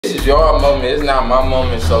this is your moment, it's not my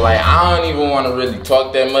moment, so like I don't even want to really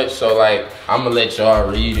talk that much, so like I'm gonna let y'all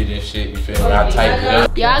read it and shit, you feel me? I type it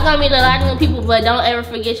up. Y'all gonna meet a lot of new people, but don't ever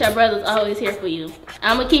forget your brother's always here for you.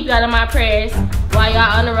 I'm gonna keep y'all in my prayers while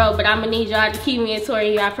y'all on the road, but I'm gonna need y'all to keep me and Tori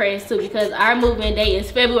in y'all prayers too, because our movement date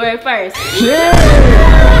is February 1st.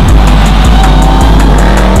 Yeah!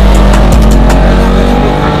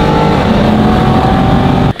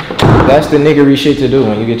 That's the niggery shit to do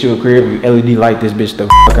when you get you a crib. You LED light this bitch the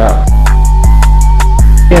fuck out.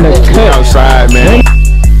 In the cut outside, man.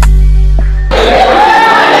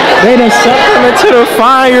 They done sucked him into the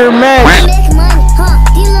fire, man.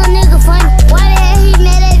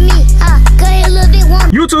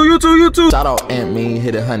 You too. Shout out Ant Mean,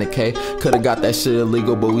 hit 100K. Coulda got that shit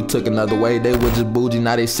illegal, but we took another way. They were just bougie,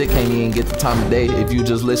 now they sick, can't even get the time of day. If you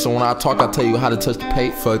just listen when I talk, I'll tell you how to touch the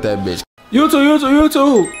pay. Fuck that bitch. You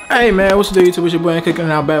too. Hey man, what's the deal, YouTube? It's your boy AntCookin,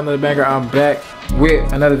 and I'm back with another banger. I'm back with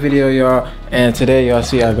another video, y'all. And today, y'all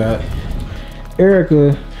see I got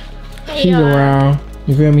Erica. Hey, she's around.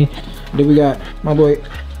 You feel me? Then we got my boy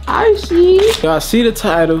Icy. Y'all see the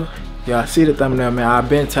title. Y'all see the thumbnail, man. I've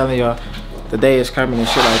been telling y'all the day is coming and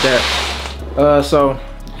shit like that. So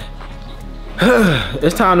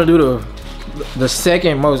it's time to do the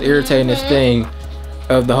second most irritating thing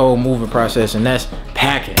of the whole moving process, and that's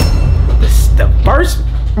packing. The first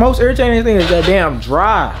most irritating thing is that damn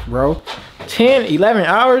drive, bro. 10-11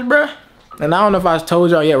 hours, bro. And I don't know if I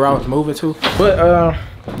told y'all yet where I was moving to, but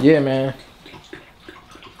yeah, man.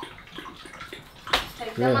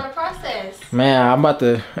 Take them on the process. Man, I'm about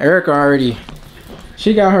to. Erica already.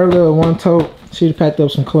 She got her little one tote. She packed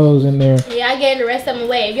up some clothes in there. Yeah, I gave the rest of them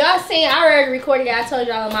away. If y'all seen, I already recorded it. I told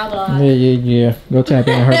y'all on my vlog. Yeah. Go tap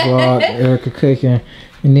in her vlog, Erica Cooking,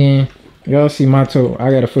 and then y'all see my tote. I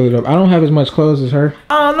gotta fill it up. I don't have as much clothes as her.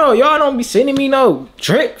 I don't know. Y'all don't be sending me no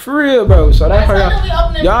drip for real, bro. So that's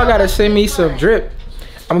why y'all gotta send me some drip.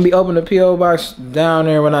 I'm gonna be opening the PO box down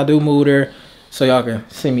there when I do move there, so y'all can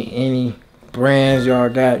send me any brands y'all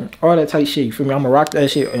got, all that type shit. You feel me? I'm gonna rock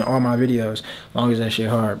that shit in all my videos, as long as that shit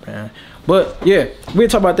hard, man. But yeah, we'll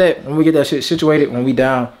talk about that when we get that shit situated, when we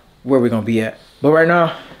down where we're gonna be at. But right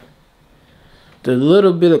now, the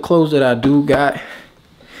little bit of clothes that I do got,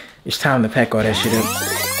 it's time to pack all that shit up.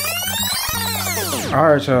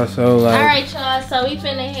 All right, y'all. So like, all right, y'all. So we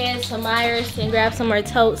finna head to Myers and grab some more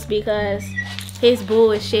totes because his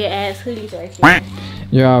bullshit ass hoodies right here.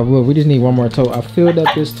 y'all, look, we just need one more tote. I filled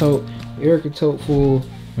up this tote. Erica tote full,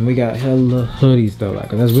 and we got hella hoodies though, like,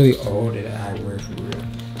 cause that's really all that I wear for real.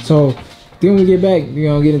 So then when we get back, we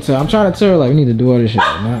gonna get into. I'm trying to tell her like we need to do all this shit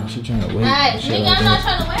right now. She trying to wait. Alright, nigga, like I'm not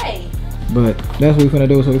trying to wait. But that's what we finna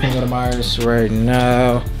do. So we finna go to Myers right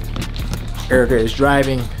now. Erica is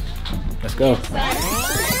driving. Let's go.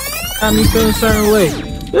 Got me feeling a certain way.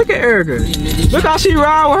 Look at Erica. Look how she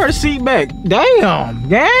ride with her seat back. Damn,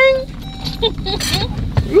 gang. Who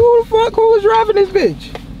the fuck who was driving this bitch?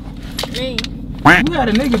 Me. You had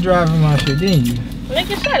a nigga driving my shit, didn't you?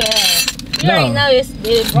 Nigga, shut up. You already know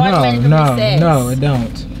it's automatic recess. No, it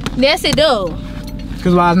don't. Yes, it do.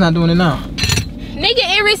 Cause why is not doing it now? Nigga,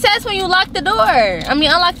 it resets when you lock the door. I mean,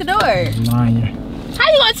 unlock the door. Lying.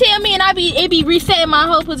 How you gonna tell me and it be resetting my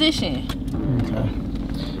whole position? Okay.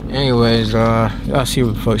 Anyways, y'all see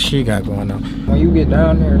what the fuck she got going on. When you get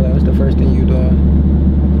down there, like, what's the first thing you doing?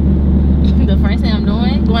 The first thing I'm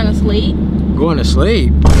doing? Going to sleep. Going to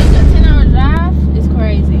sleep? Nigga, a 10-hour drive is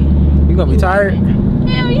crazy. You gonna be tired?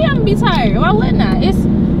 Hell yeah, I'm gonna be tired. Why wouldn't I? It's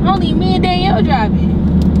only me and Danielle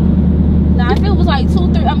driving. Now, if it was like 3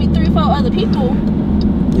 or 4 other people,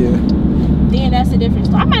 yeah, then that's a different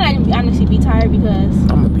story. I might not even honestly be tired because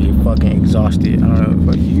I'm gonna be fucking exhausted. I don't know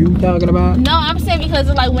what you talking about. No, I'm saying because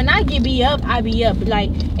like when I be up, I be up.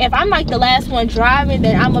 Like if I'm like the last one driving,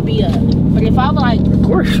 then I'm gonna be up. But if I'm like, of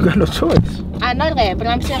course you got no choice. I know that, but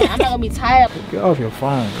I'm saying I'm not gonna be tired. Get off your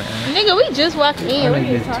phone, man. Nigga, we just walked in.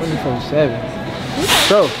 We just 24/7.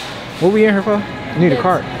 So, what we in here for? You need a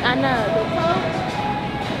cart. I know. The coat.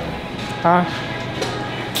 Huh?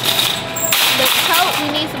 The coat. We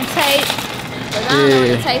need some tape. But I don't know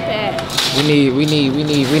where the tape at.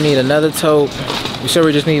 We need another tote. You sure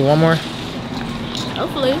we just need one more?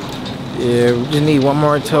 Hopefully. Yeah, we just need one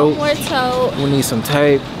more tote. One more tote. We need some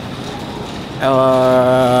tape.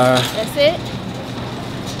 That's it?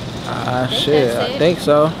 Shit, I think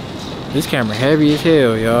so. This camera heavy as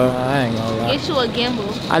hell, y'all. I ain't gonna lie. Get you a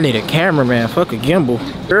gimbal. I need a cameraman. Fuck a gimbal.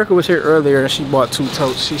 Erica was here earlier and she bought 2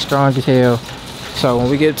 totes. She's strong as hell. So when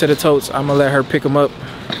we get to the totes, I'm gonna let her pick them up.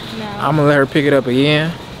 No. I'm gonna let her pick it up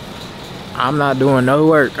again. I'm not doing no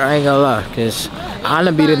work. I ain't gonna lie, cause I'm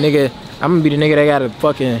gonna be the nigga. I'm gonna be the nigga that gotta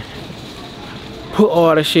fucking put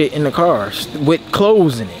all the shit in the cars with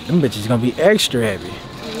clothes in it. Them bitches gonna be extra heavy.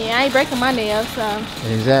 Yeah, I ain't breaking my nails, so.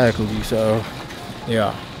 Exactly, so,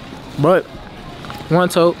 yeah. But, one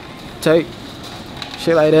tote, take,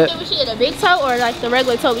 shit like that. Can we get a big tote or like the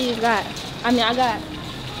regular tote we just got? I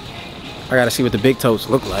gotta see what the big totes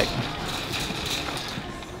look like.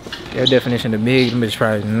 Your definition of big, them bitches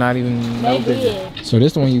probably not even no big. So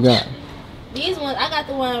this the one you got? These ones, I got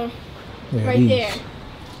the one right these. there.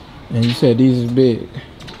 And you said these is big.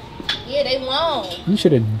 Yeah, they long. You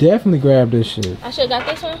should have definitely grabbed this shit. I should have got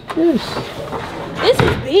this one? Yes. This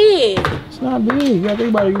is big. It's not big. You gotta think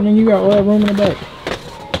about it. You got all that room in the back.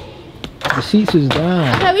 The seats is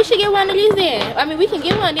down. Okay, we should get one of these then. I mean, we can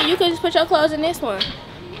get one. Then you can just put your clothes in this one.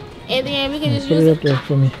 And then we can just use it up there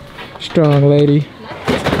for me. Strong lady.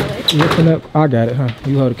 Lifting up. I got it, huh?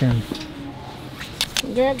 You hold the camera.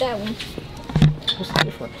 Grab that one. What's the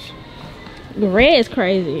difference? The red is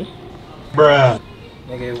crazy. Bruh.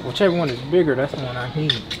 Nigga, whichever one is bigger, that's the one I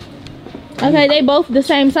need. Okay, they both the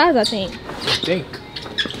same size, I think. You think?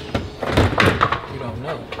 You don't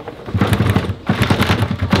know.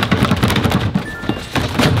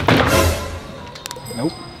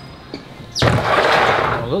 Nope.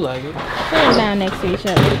 Don't look like it. Put them down next to each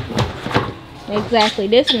other. Exactly.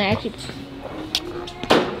 This one actually.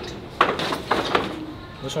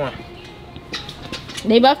 Which one?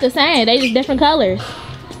 They both the same. They just different colors.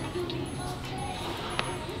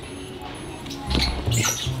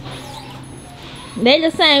 They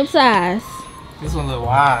the same size. This one look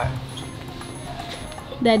wide.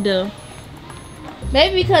 That do.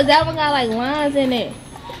 Maybe because that one got like lines in it.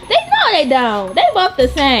 They don't. They both the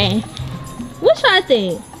same. What y'all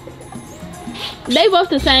think? They both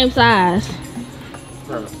the same size.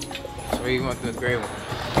 Bro, so you want the gray one?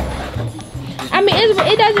 I mean,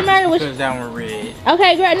 it doesn't matter which. Because that one red.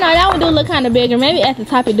 Okay, great. No, that one do look kind of bigger. Maybe at the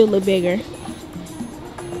top it do look bigger.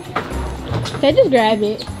 Okay, just grab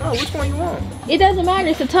it. Oh, which one you want? It doesn't matter.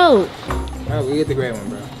 It's a tote. Oh, we get the gray one,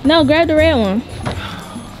 bro. No, grab the red one.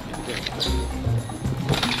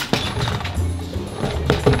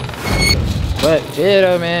 But yeah,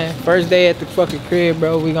 though, man. First day at the fucking crib,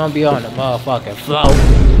 bro. We gonna be on the motherfucking floor.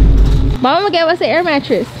 My mama gave us an air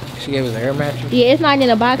mattress. She gave us an air mattress? Yeah, it's not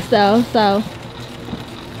in a box though, so.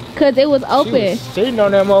 Cause it was open. She was sitting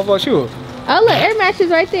on that motherfucker. She was. Oh look, air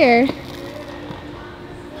mattress right there. She was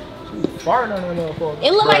farting on that motherfucker.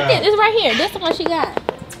 It look like this. It's right here. This the one she got.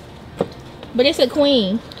 But it's a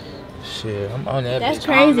queen. Shit, I'm on that. That's bitch.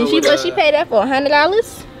 crazy. She paid that for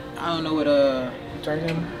 $100. I don't know what I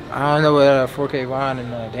don't know what 4K Vaughn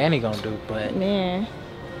and Danny gonna do, but man,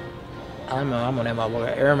 I'm on that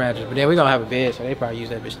motherfucker air mattress. But then we gonna have a bed, so they probably use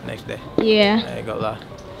that bitch the next day. Yeah. I ain't gonna lie.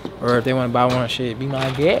 Or if they wanna buy one, shit, be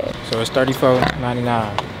my guest. So it's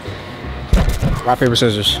 $34.99. Rock, paper,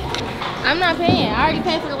 scissors. I'm not paying. I already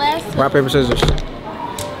paid for the last two. Rock, paper, scissors. Rock,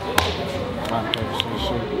 paper, scissors,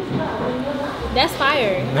 shoot. That's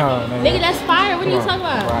fire. No. Nigga, that's fire. What are you talking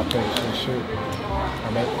about? Rock, paper, scissors, shoot.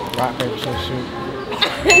 Rock, paper, scissors, shoot.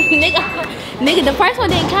 nigga, the first one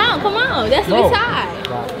didn't count. Come on, that's what we tied.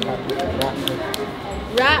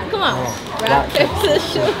 Rock, come on. Rock, paper, scissors,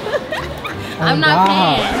 shoot. I'm not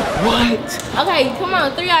paying. What? Okay, come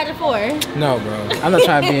on, 3 out of 4. No, bro. I'm not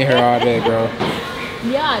trying to be in here all day, bro.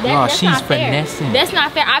 Yeah, that's she's not fair. finessing. That's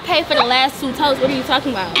not fair. I paid for the last 2 totes. What are you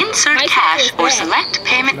talking about? Insert cash or select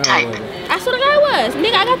payment type. I swear to God it was.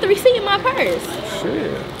 Nigga, I got the receipt in my purse.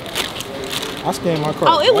 Shit. I scanned my card.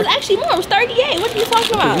 Oh, it was actually more. It was 38. What are you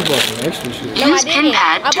talking about? You bought some extra shit. No, Use pin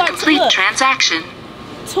pad to complete transaction.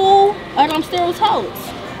 2 of them steel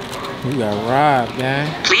totes. You got robbed, man.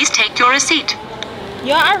 Please take your receipt.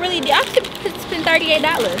 Yo, I really did. I could spend $38.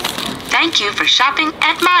 Thank you for shopping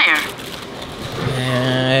at Meyer.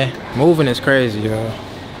 Man, moving is crazy, yo.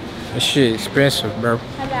 This shit expensive, bro.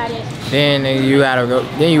 I got it. Then you gotta go.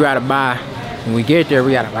 Then you gotta buy. When we get there,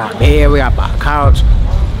 we gotta buy a bed. We gotta buy a couch.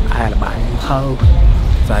 I had to buy a new hoe.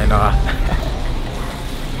 So I know.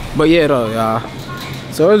 But yeah, though, y'all.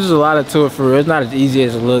 So it's just a lot to it for real. It's not as easy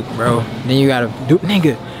as it look, bro. Then you gotta do,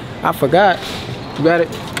 nigga. I forgot. You got it?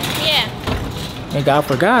 Yeah. Nigga, I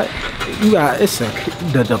forgot. You got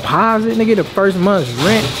the deposit, nigga, the first month's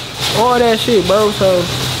rent, all that shit, bro. So,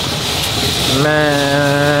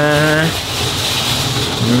 man.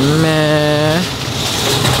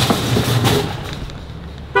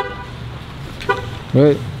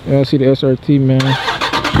 But I see the SRT, man.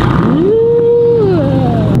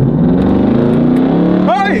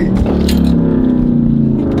 Hey!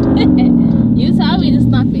 You told me to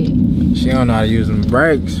stop it. She don't know how to use them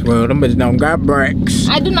brakes. Well, them bitches don't got brakes.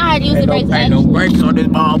 I do know how to use the brakes. Ain't no brakes on this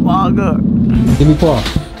motherfucker. Give me pause.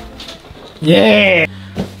 Yeah.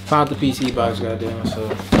 Found the PC box, goddamn. So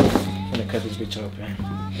I'm gonna cut this bitch open.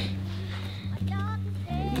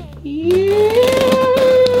 Yeah.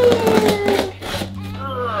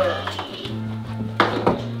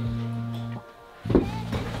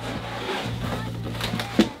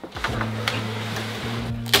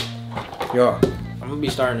 Y'all, I'm gonna be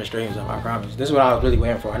starting the streams up, I promise. This is what I was really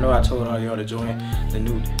waiting for. I know I told all y'all to join the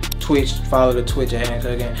new Twitch, follow the Twitch at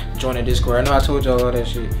AntCookin, join the Discord. I know I told y'all all that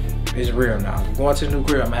shit. It's real now. I'm going to the new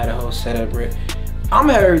crib, I'm gonna have the whole setup ready. I'm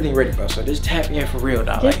gonna have everything ready, bro. So just tap in for real,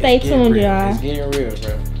 dog. Just stay tuned, y'all. It's getting real,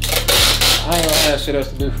 bro. I ain't gonna have shit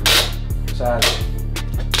else to do for real. Besides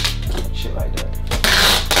shit like that.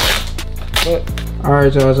 But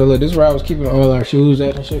alright, y'all. So look, this is where I was keeping all our shoes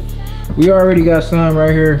at and shit. We already got some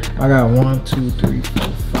right here. I got 1, 2, 3, 4,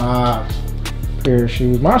 5 pair of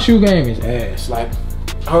shoes. My shoe game is ass. Like,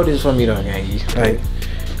 hold this for me though, Yankee. Like,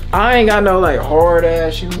 I ain't got no like hard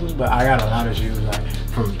ass shoes, but I got a lot of shoes like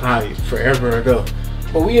from probably forever ago.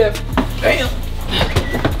 But we have, damn,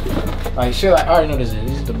 like shit. Like I already know this is.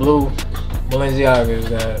 These is the blue Balenciagas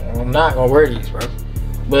that I'm not gonna wear these, bro.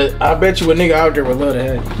 But I bet you a nigga out there would love to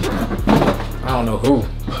have these. I don't know who,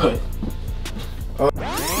 but.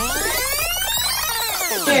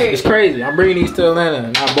 It's crazy. I'm bringing these to Atlanta,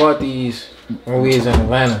 and I bought these when we was in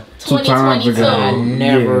Atlanta 2 times ago. I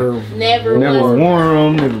never Never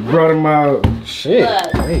worn them, never brought them out. Shit.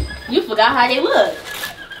 Hey. You forgot how they look.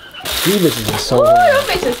 These bitches are so Ooh, hard. them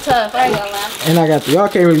bitches tough. I ain't gonna lie. And I got the, y'all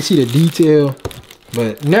can't really see the detail,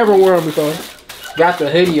 but never wore them before. Got the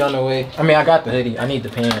hoodie on the way. I mean, I got the hoodie. I need the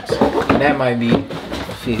pants. That might be a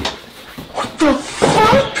fit. What the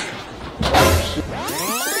fuck?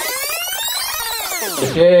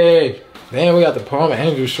 Okay. Damn, we got the Palm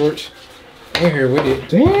Angel shorts in here with it.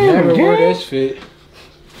 Damn, never wore this fit.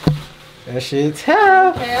 That shit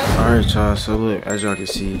tough. Alright, y'all. So look, as y'all can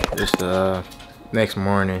see, it's the next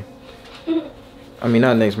morning. I mean,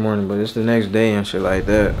 not next morning, but it's the next day and shit like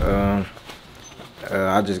that.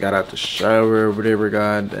 I just got out the shower or whatever.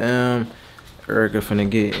 Goddamn, Erica finna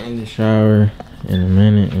get in the shower in a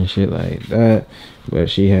minute and shit like that. But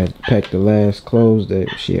she had packed the last clothes that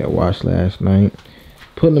she had washed last night,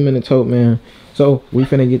 putting them in the tote, man. So we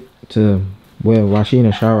finna get to, well, while she in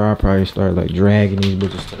the shower, I'll probably start like dragging these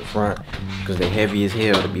bitches to the front because they heavy as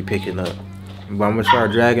hell to be picking up. But I'm gonna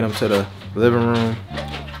start dragging them to the living room.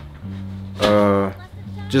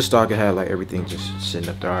 Just so I can have like everything just sitting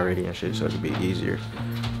up there already and shit, so it'll be easier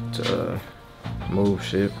to move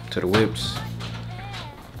shit to the whips.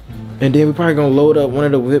 And then we probably gonna load up one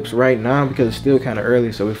of the whips right now because it's still kind of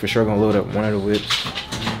early, so we for sure gonna load up one of the whips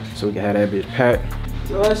so we can have that bitch packed.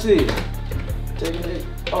 So let's see. Taking it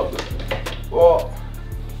off the wall.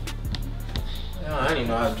 I didn't even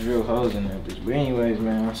know how to drill holes in that bitch. But anyways,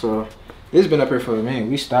 man, so this been up here for a minute.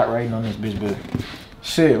 We stopped writing on this bitch, but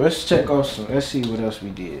shit, let's check off some. Let's see what else we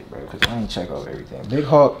did, bro. Cause I ain't check off everything. Big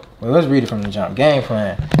Hawk. Well, let's read it from the jump. Game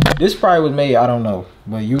plan. This probably was made. I don't know,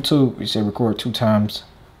 but YouTube, we said record 2 times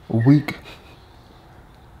a week.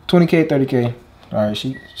 20K, 30K. All right,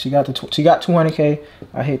 she got 200K.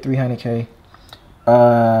 I hit 300K.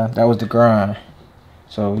 That was the grind.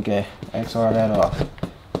 So we can XR that off.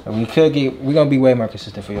 And we gonna be way more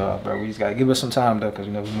consistent for y'all, bro. We just gotta give us some time though, cause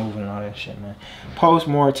we know we're moving and all that shit, man. Post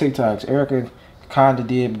more TikToks. Erica kinda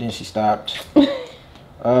did, but then she stopped.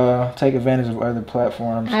 Take advantage of other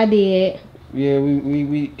platforms. I did. Yeah,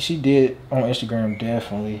 she did on Instagram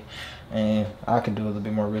definitely, and I could do a little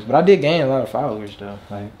bit more risk, but I did gain a lot of followers though.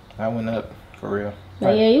 Like I went up for real.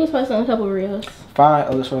 But yeah, you was posting a couple reels. 5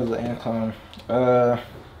 other sources of income.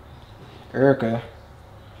 Erica,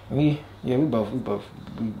 we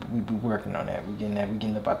working on that. We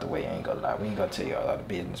getting up out the way. I ain't gonna lie. We ain't gonna tell y'all a lot of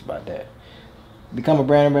business about that. Become a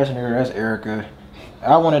brand ambassador. That's Erica.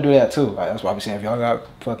 I want to do that too. Like, that's why I'm saying if y'all got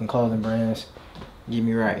fucking clothing brands, get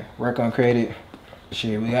me right. Work on credit.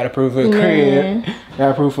 Shit, we got to proof of credit.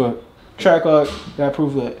 Got proof of track luck. Got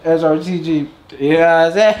proof of SRTG. You know what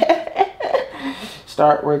I'm saying?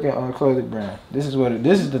 Start working on a clothing brand. This is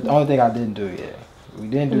the only thing I didn't do yet. We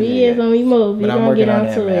didn't do that yet. When we move, but I'm working on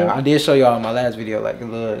that, man. I did show y'all in my last video like a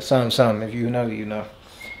little something. If you know, you know.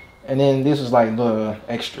 And then this was like little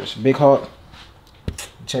extras. Big Hawk.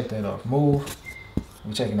 Check that off. Move.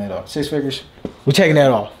 We checking that off. 6 figures. We checking that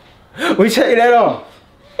off. We checking that off.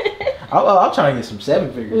 I'm trying to get some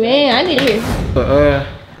 7 figures. Man, I need to hear. But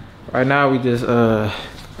right now we just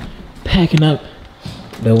packing up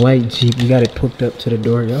the white Jeep. We got it hooked up to the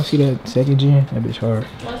door. Y'all see that second gen? That bitch hard.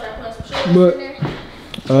 But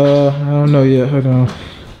I don't know yet. Hold on.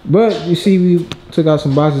 But you see, we took out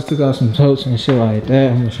some boxes, took out some totes and shit like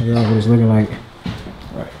that. I'm gonna show y'all what it's looking like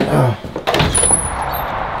right now.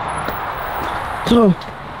 So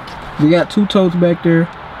We got 2 totes back there,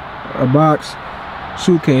 a box,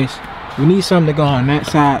 suitcase. We need something to go on that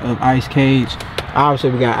side of ice cage. Obviously,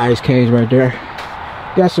 we got ice cage right there.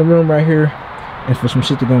 Got some room right here, and for some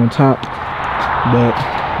shit to go on top. But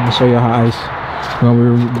let me show y'all how ice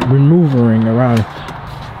gonna be maneuvering around.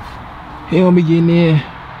 He gonna be getting in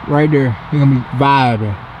right there. He gonna be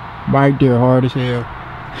vibing right there, hard as hell.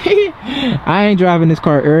 I ain't driving this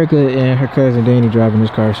car. Erica and her cousin Danny driving this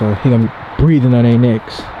car, so he gonna be breathing on their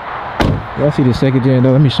necks. Y'all see the second gen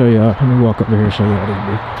though? Let me show y'all. Let me walk up here and show y'all this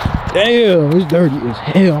bitch. Damn, it's dirty as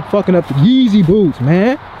hell. I'm fucking up the Yeezy boots,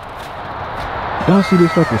 man. Y'all see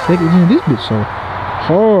this fucking second gen? This bitch so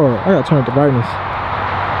hard. I gotta turn up the brightness.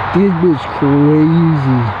 This bitch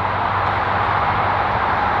crazy.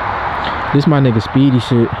 This my nigga Speedy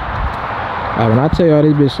shit. When I tell y'all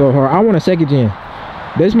this bitch so hard, I want a second gen.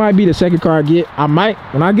 This might be the second car I get. I might,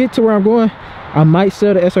 when I get to where I'm going, I might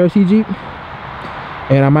sell the SRT Jeep.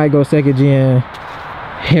 And I might go second gen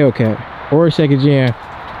Hellcat. Or second gen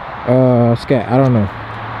Scat. I don't know.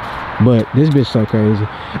 But this bitch so crazy.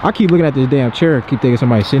 I keep looking at this damn chair. Keep thinking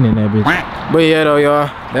somebody's sitting in that bitch. But yeah though, y'all.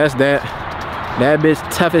 That's that. That bitch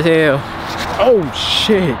tough as hell. Oh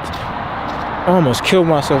shit. I almost killed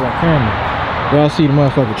myself on camera. Y'all see the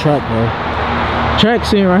motherfucking track though. Track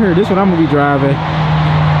scene right here. This one I'm gonna be driving.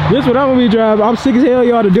 This one I'm gonna be driving. I'm sick as hell,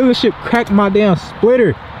 y'all. The dealership cracked my damn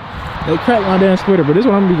splitter. They cracked my damn splitter, but this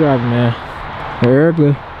one I'm gonna be driving, man.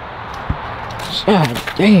 Erica. God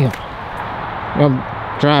damn. I'm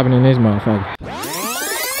driving in this motherfucker.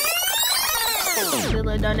 The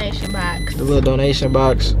little donation box. The little donation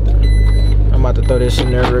box. I'm about to throw this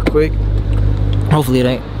in there real quick. Hopefully it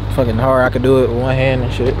ain't fucking hard. I could do it with one hand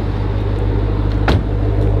and shit.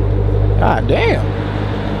 God damn.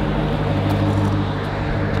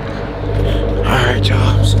 Alright,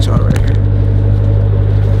 y'all. Sit y'all right here.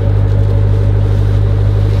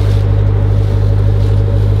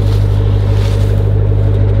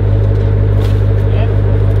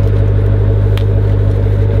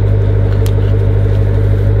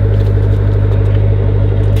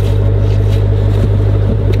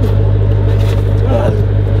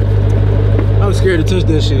 I'm scared to touch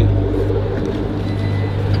that shit.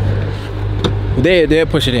 They'll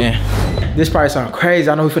push it in. This probably sound crazy.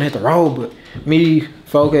 I know we finna hit the road, but me,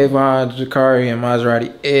 Foke, Vaughn, Jakari, and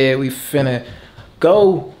Maserati, we finna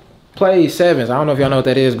go play sevens. I don't know if y'all know what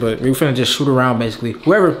that is, but we finna just shoot around basically.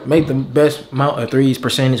 Whoever made the best amount of threes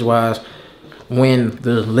percentage-wise win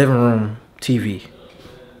the living room TV.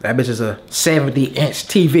 That bitch is a 70-inch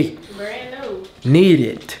TV. Brand new. Need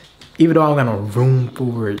it. Even though I don't got no room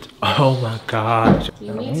for it. Oh my gosh.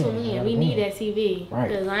 You need to win. We need that TV. Right.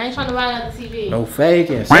 Because I ain't trying to buy another TV. No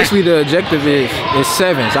faking. Basically, the objective is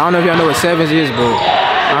sevens. I don't know if y'all know what sevens is, but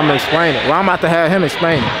I'm gonna explain it. Well, I'm about to have him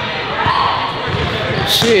explain it.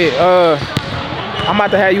 Shit, I'm about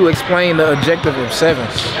to have you explain the objective of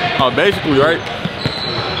sevens. Basically, right?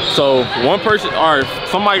 So one person, or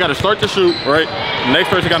somebody got to start the shoot, right? The next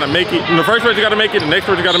person got to make it. The first person got to make it. The next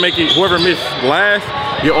person got to make it. Whoever missed last,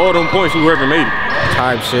 get all them points. Whoever made it.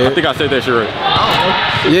 Type shit. I think I said that shit right.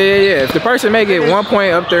 Yeah. If the person make it 1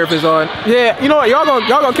 point up there, if it's on. Yeah, you know what? Y'all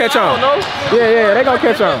gonna catch on. Yeah, they gonna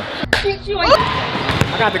catch on.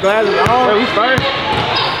 I got the glasses on. Hey, we started.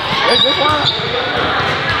 Is this one?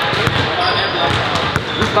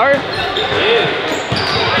 We started.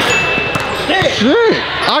 Yeah. Shit,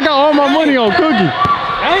 I got all my money on Cookie.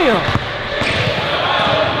 Damn.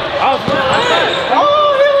 Oh,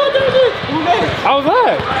 I was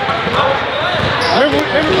that?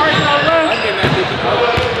 Remember Carson, I was that?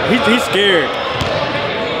 He's scared.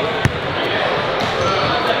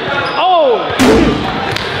 Oh!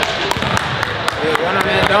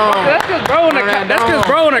 That's cause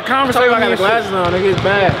bro in a conversation. I got the glasses on, nigga, it's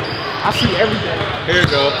bad. I see everything. Here you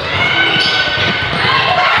go.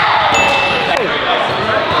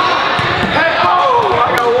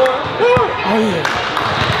 Oh yeah.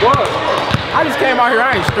 What? I just came out here,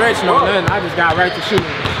 I ain't stretching or nothing. I just got right to shooting.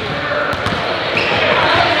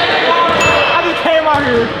 I just came out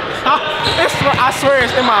here. I swear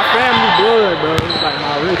it's in my family blood, bro. It's like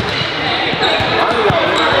my wrist.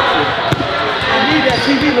 I need that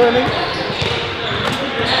TV, little nigga.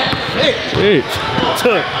 Shit.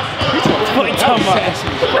 What you talking about?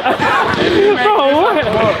 Bro, what?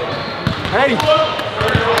 Hey.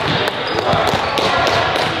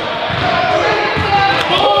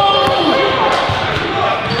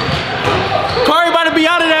 Be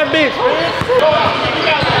out of that bitch.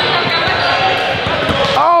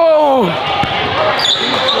 Oh!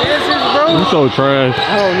 You so trash. I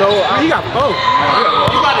don't know. He got both.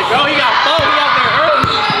 He about to go. He got both. He out there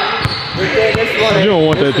early. You don't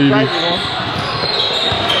want that TV.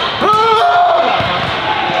 Oh!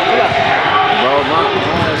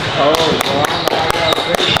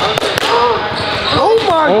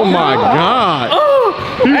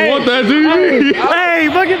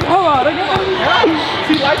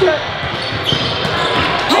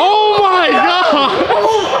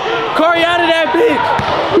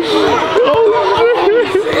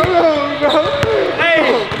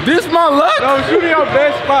 This my luck. No, shoot your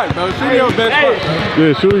best spot. No, shoot your best spot.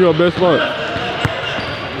 Yeah, shoot your best spot.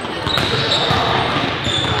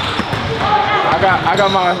 I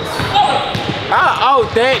got my. I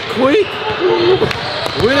out that quick.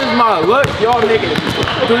 When is my luck? Y'all niggas.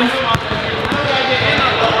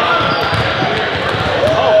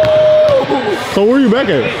 So where you back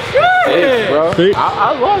at? Yeah, bro. See? I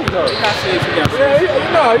lost though. You can't say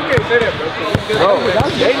that, bro.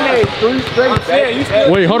 They made 3 straight. Yeah, you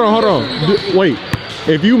still. Wait, hold on. Wait,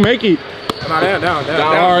 if you make it. No, down.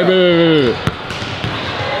 All right, wait.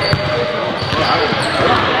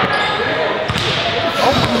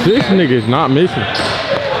 This nigga's not missing.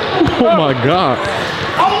 Oh my god.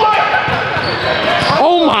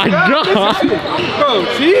 Oh my god. Bro,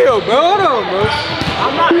 chill, bro. Hold on, bro.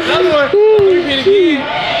 I'm not done one. You get again.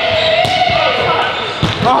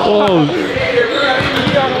 Oh.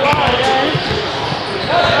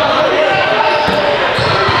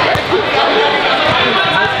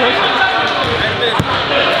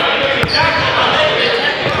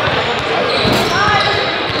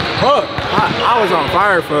 I was on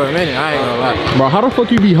fire for a minute, I ain't gonna lie. Bro, how the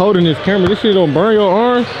fuck you be holding this camera? This shit don't burn your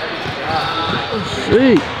arm?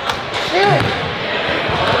 Shit.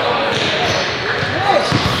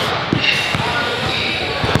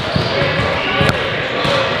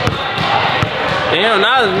 Damn,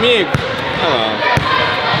 now it's me.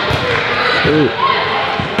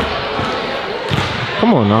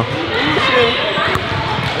 Come on now. I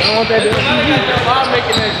don't want that. I'm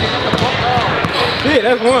making that shit. Yeah,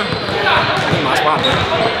 that's one. That's my spot, man.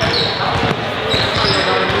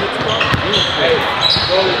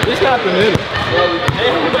 It's not the middle.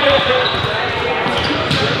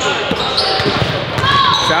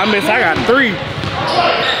 So I got 3.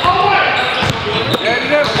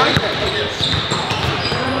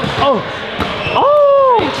 Oh!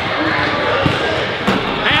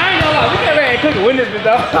 I ain't gonna lie, we never had cooking with this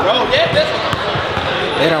dog. Bro, yeah, that's.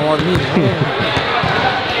 They don't want me.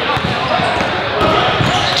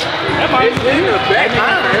 That might be in the back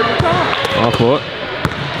iron every time. I thought.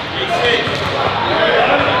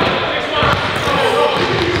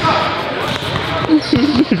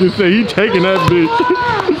 Nigga say he taking that bitch.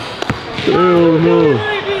 Hell no.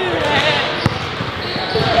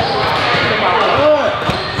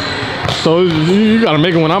 So you gotta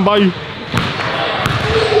make it when I buy you.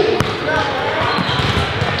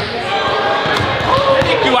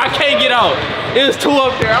 I can't get out. It's 2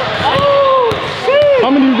 up there. Oh shit! How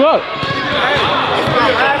many you got?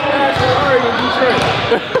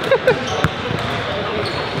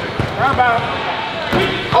 How about?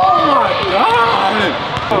 Oh my god!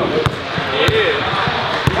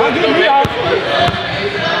 Yeah. I'll give me out.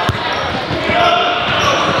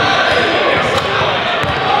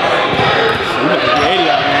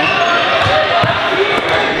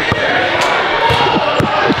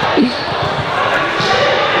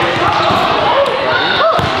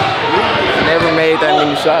 Never made that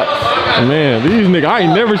many shots. Man, these niggas, I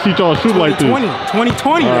ain't never see y'all shoot like this.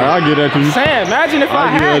 2020. All right, I'll get that to you. Sam, imagine if I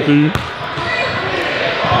I'll get had that to you.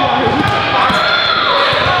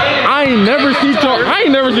 I ain't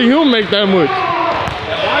never see him make that much.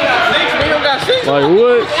 Like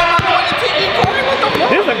what?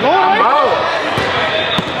 This a goal, right?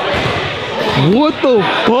 What the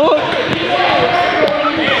fuck?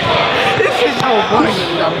 This is so funny.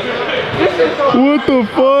 What the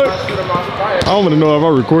fuck? I want to know if I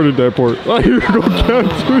recorded that part. Like, you're gonna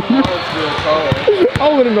count to you. I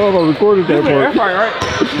want to know if I recorded that part. That's right.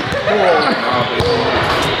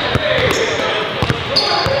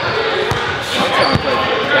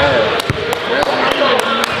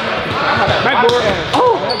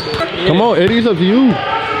 Come on, Eddie, it's up to you.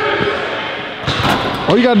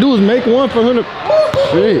 All you gotta do is make one for him to.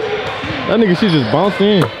 Shit. That nigga shit just bounced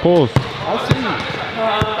in. Pause. I see you.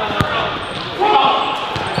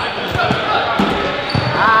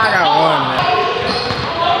 I got one, man.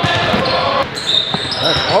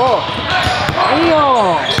 That's all.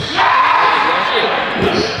 Damn.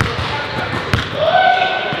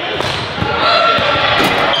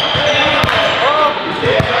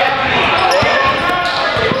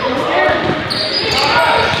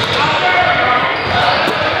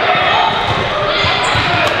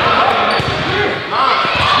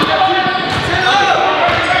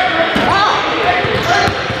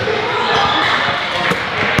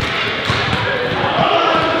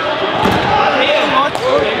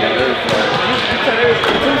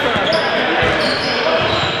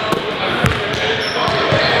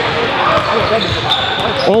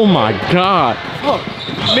 Oh my god.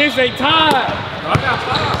 Miss ain't tied.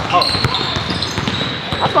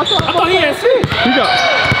 I fucked up. I thought he had 6.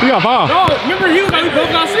 He got 5. No, remember he was like, we both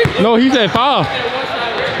got 6. No, he said 5.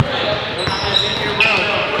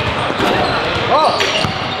 Oh.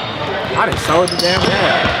 I done sold the damn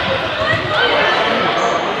bag.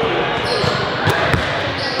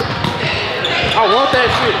 I want that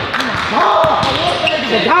shit.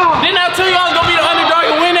 Didn't I tell you I was gonna be the underdog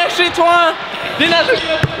and win that shit, Twan? Didn't I tell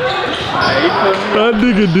you? That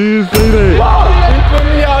nigga did say that. He put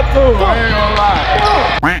me out too, I ain't gonna lie.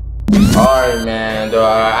 Alright, man, though,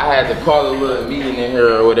 I had to call a little meeting in here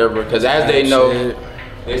or whatever, because as they know,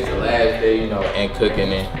 it's the last day, you know,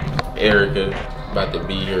 AntCookin and Erica about to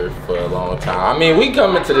be here for a long time. I mean, we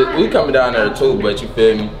coming down there too, but you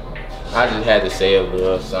feel me? I just had to say a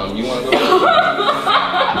little something. You wanna go first?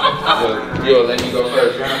 Yo, let me go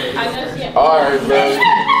first, right? Alright, bro.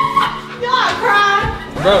 Y'all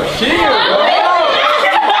cry. Bro, chill, bro.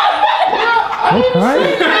 Okay.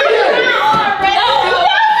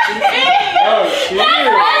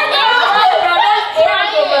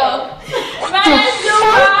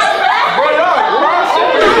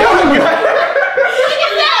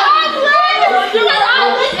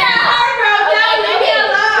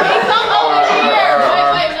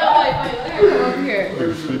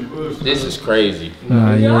 This is crazy.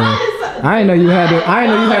 Nah, yeah. I didn't know you had to. I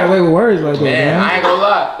didn't know you had a way with words like that, Man, man. I ain't gonna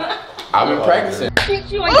lie. I've been practicing.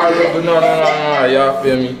 But no, y'all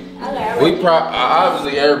feel me? We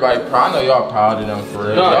obviously everybody I know y'all proud of them for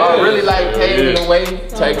real. Y'all really like paving the way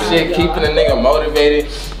type shit, keeping a nigga motivated.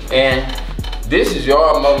 And this is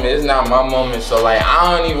your moment, it's not my moment. So like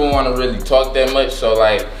I don't even wanna really talk that much. So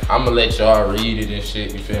like I'ma let y'all read it and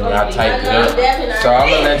shit, you feel me? I typed it up. So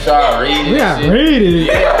I'ma let y'all read it and shit. Read it.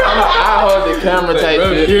 Yeah, I hold the camera type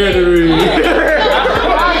shit.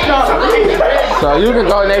 So you can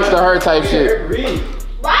go next to her type shit.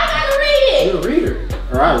 Why I gotta read it? You're a reader.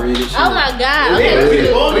 Or I read it. Oh my god. Okay.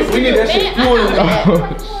 We need that shit fluent.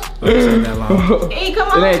 It ain't that long. Hey, come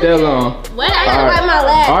on. It ain't that long. Wait, I gotta wipe my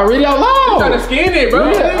lap. Alright, read it out loud. Trying to skin it, bro.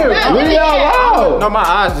 Read it out loud. No, my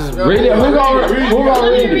eyes just. Read it. Who gonna read it?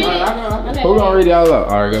 Who gonna read it out loud?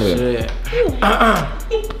 Alright, go ahead.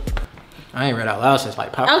 I ain't read out loud since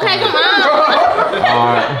like popcorn. Okay, come on.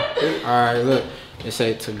 Alright, look. It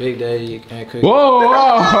say to Big Daddy AntCookin. Whoa,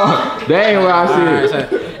 that ain't what I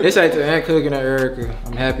said. It say to AntCookin and Erica.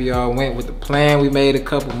 I'm happy y'all went with the plan we made a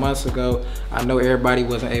couple months ago. I know everybody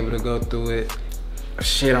wasn't able to go through it.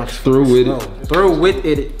 Shit, I'm Through with it. Through with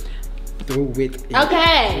it. Through with it.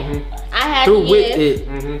 Okay. I had Through to with give.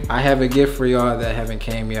 it. I have a gift for y'all that haven't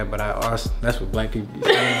came yet, but I also, that's what black people be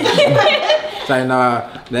saying. It's like, nah,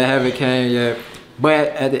 that haven't came yet. But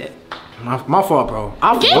at the my fault, bro.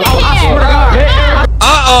 I swear to God.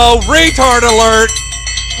 Uh-oh, retard alert!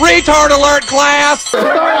 Retard alert, class! Start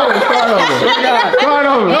over. Put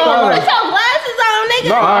your glasses on, nigga.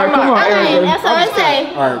 No, alright, come on, Okay, Erica. that's all it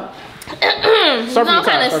say. Alright. I'm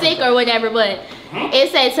kind of sick or whatever, but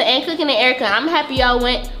it says to AntCookin and Erica, I'm happy y'all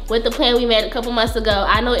went with the plan we made a couple months ago.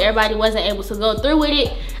 I know everybody wasn't able to go through with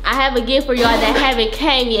it. I have a gift for y'all that haven't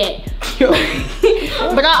came yet.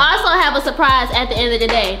 But I also have a surprise at the end of the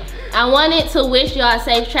day. I wanted to wish y'all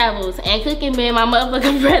safe travels. AntCookin been my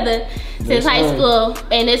motherfucking brother since high school,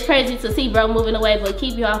 and it's crazy to see bro moving away, but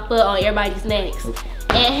keep y'all foot on everybody's necks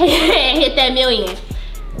and hit that million.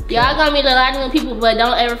 Y'all gonna meet a lot of new people, but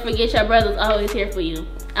don't ever forget your brother's always here for you.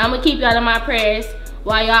 I'm gonna keep y'all in my prayers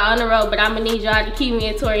while y'all on the road, but I'm gonna need y'all to keep me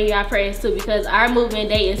and Tori in y'all prayers too, because our movement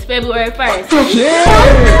date is February 1st. That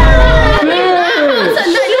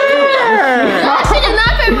shit is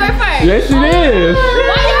not February 1st. Yes, it is. Why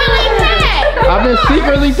y'all ain't packed? I've been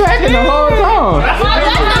secretly packing the whole time.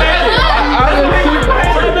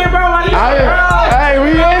 Hey, we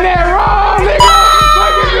in that wrong, nigga.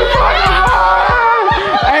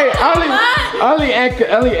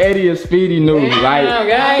 Only Eddie and Speedy knew, like,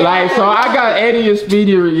 so I got Eddie and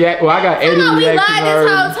Speedy react. Well, I got Eddie We lied reaction. this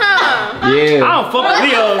whole time. Yeah. I don't fuck with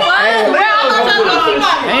Leo. What? I ain't gonna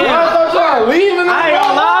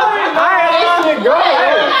lie.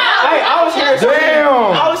 Hey, I was here.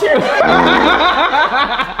 Damn. I was here.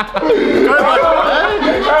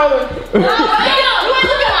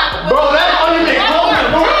 Bro, that's only me.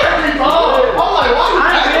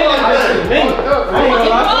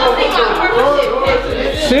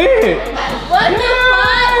 Shit. What the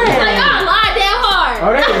fuck? Like, I lied that hard.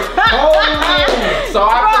 So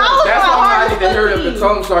that's why I need to hear them to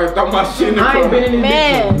tell them so I can throw my shit in the I ain't been in this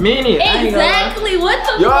bitch in a minute. Exactly. What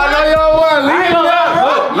the Y'all fuck? know y'all want. Leave it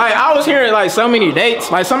up. Like, I was hearing like so many dates.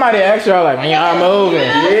 Like somebody asked y'all like, when y'all moving?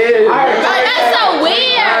 Yeah. Like, that's so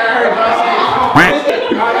weird.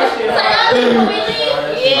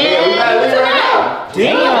 Yeah.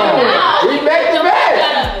 Damn. We back to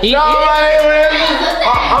back. I'm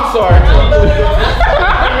sorry.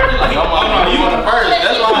 You were the first.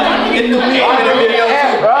 That's why I get the video.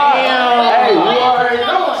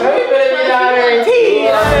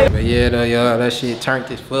 But yeah, though, y'all, that shit turned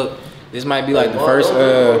as fuck. This might be like the first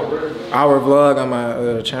hour vlog on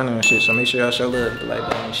my channel and shit, so make sure y'all show love, hit the like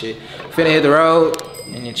button and shit. Finna hit the road,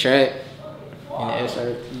 in the track, in the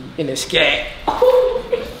SR, in the scat. We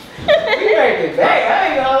cranked it back, I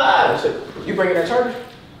ain't gonna lie. You bringing that charger?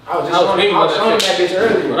 I was showing that bitch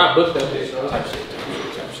earlier. When I booked that bitch, type shit.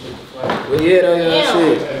 But yeah, though, y'all,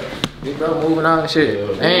 shit. Big bro moving on and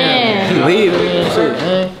shit. Damn, he leaving me and shit,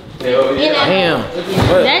 man. Damn.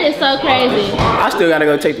 That is so crazy. I still gotta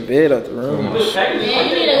go take the bed out the room. Yeah,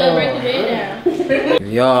 you need to go break the bed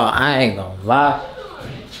down. Y'all, I ain't gonna lie.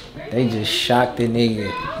 They just shocked the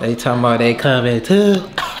nigga. They talking about they coming too.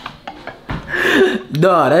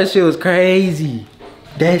 Nah, that shit was crazy.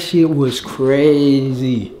 That shit was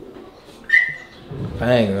crazy.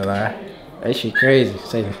 I ain't gonna lie. That shit crazy.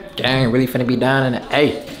 Say the gang really finna be down in the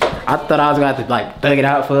A. I thought I was gonna have to like thug it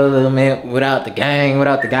out for a little minute without the gang,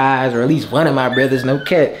 without the guys, or at least one of my brothers, no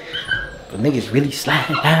cap. But niggas really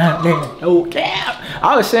sliding down there, no cap.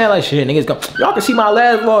 I was saying like shit, niggas go, y'all can see my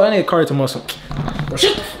last vlog. That nigga Carter to some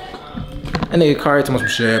shit. That nigga Carter to some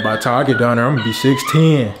shit. By the time I get down there, I'm gonna be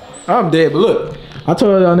 6'10". I'm dead, but look. I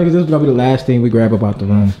told y'all niggas this was gonna be the last thing we grab up out the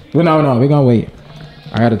room. But no, we gonna wait.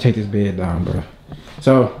 I gotta take this bed down, bro.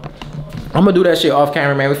 So, I'm gonna do that shit off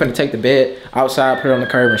camera, man. We finna take the bed outside, put it on the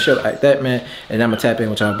curb and shit like that, man. And then I'm gonna tap in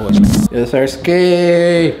with y'all boys. Yes, sir,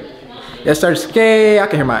 ski. Yes, sir, ski. I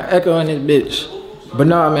can hear my echo in this bitch. But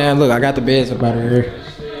no, man, look, I got the beds up out of here.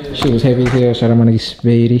 Shit was heavy as hell, so I'm gonna get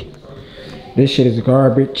speedy. This shit is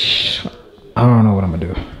garbage. I don't know what I'm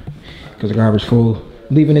gonna do. Cause the garbage full.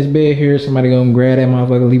 Leaving this bed here, somebody gonna grab that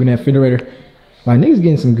motherfucker, leaving that refrigerator. Like, niggas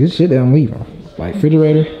getting some good shit that I'm leaving. Like,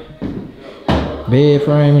 refrigerator, bed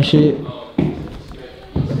frame and shit.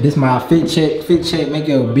 This my fit check, make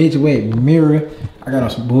your bitch wet mirror. I got on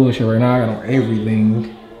some bullshit right now, I got on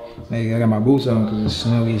everything. Nigga, I got my boots on because it's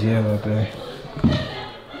snowy as hell up there.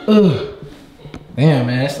 Ugh. Damn,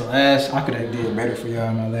 man, that's the last. I could have did better for y'all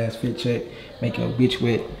in my last fit check. Make your bitch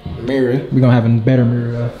wet mirror. We gonna have a better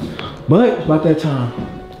mirror though. But it's about that time.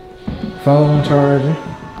 Phone charging.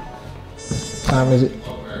 What time is it?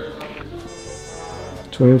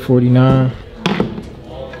 12:49.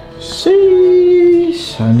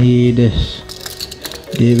 Sheesh. I need this.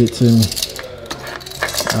 Give it to me.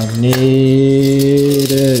 I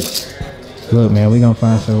need it. Look, man, we gonna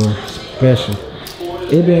find somewhere special.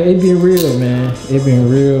 It been real, man. It been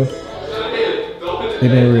real. It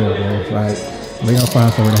been real, bro. Like, we gonna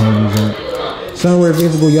find somewhere to hang these up. Somewhere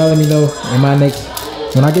visible, y'all let me know in my next,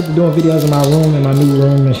 when I get to doing videos in my room, in my new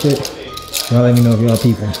room and shit, y'all let me know if y'all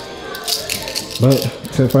people. But,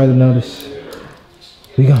 to further notice,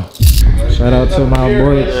 we go. Shout out to my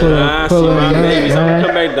boy, pulling up, man.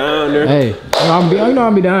 Come back down there. Hey, you know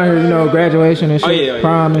I'll be down here, you know, graduation and shit,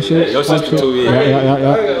 prom and shit. Your sister too,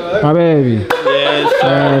 yeah. My baby. Yes.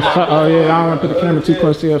 Oh yeah, I don't want to put the camera too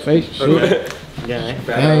close to your face. Shit.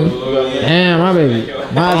 Damn, my baby. We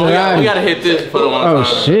gotta hit this for the one time. Oh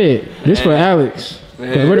shit, this for Alex.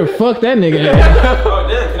 Man. Where the fuck that nigga at? Oh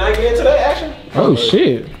damn, can I get into that action? Oh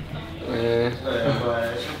shit. Man.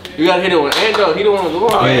 You gotta hit it with Ando. He the one with the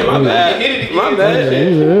one. Oh yeah, my bad. My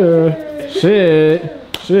bad. Shit.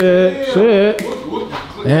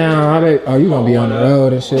 Damn, my baby. Oh, you gonna be on the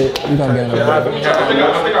road and shit. You gonna be on the road.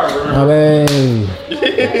 My baby.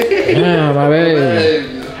 Damn, my baby.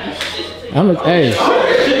 Hey.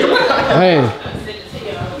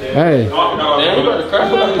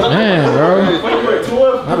 Man, bro.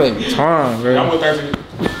 My baby Tom, bro.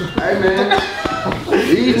 Hey, man.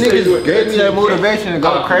 These niggas gave me that motivation to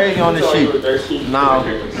go crazy on this shit. Now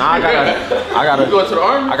I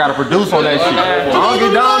gotta produce on that shit. I don't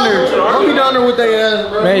get down there. I don't be down there with their ass,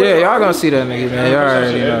 bro. Man, yeah, y'all gonna see that nigga, man. Y'all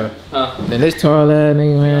already know. Then this tall ass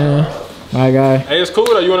nigga, man. My guy. Hey, it's cool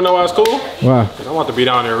though. You wanna know why it's cool? Why? Cause I want to be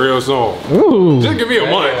down there real soon. Ooh. Just give me a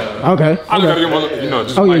month. Okay. I just gotta get my,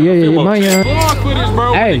 just oh, yeah. Money, Vlog footage,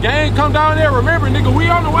 bro. Hey. When the gang come down there, remember, nigga, we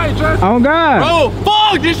on the way, just. Oh, God. Oh,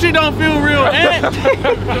 fuck, this shit don't feel real,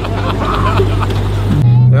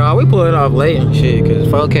 Yo, we pulling off late and shit, cause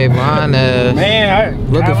folk came behind us. Man,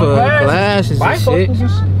 looking for glasses and shit.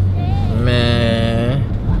 Man.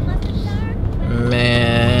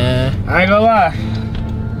 I ain't gonna lie.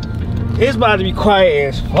 It's about to be quiet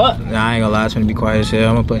as fuck. Nah, I ain't gonna lie, it's gonna be quiet as hell.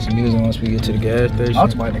 I'm gonna play some music once we get to the gas station.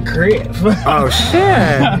 I'm about to crib. Oh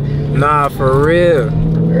shit. Nah, for real.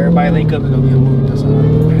 Everybody link up and go get a movie. That's all.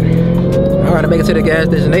 I'm gonna make it to the gas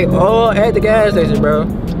station. They all at the gas station, bro.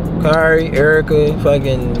 Kari, Erica,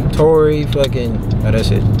 fucking Tori, fucking. Oh,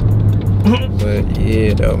 that's it. But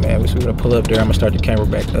yeah, though, man, we're gonna pull up there. I'm gonna start the camera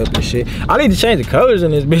back up and shit. I need to change the colors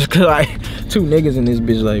in this bitch cause like 2 niggas in this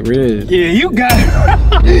bitch like red. Yeah, you got it.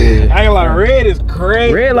 Yeah. I ain't like red is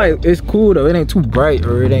crazy. Red like it's cool though. It ain't too bright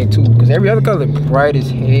or it ain't too cause every other color bright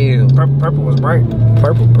as hell. Purple was bright.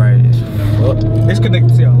 Purple bright as fuck. It's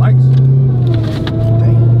connected to your lights.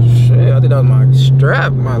 Dang, shit, I think that was my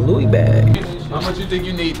strap, my Louis bag. How much you think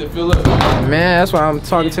you need to fill up? Man, that's why I'm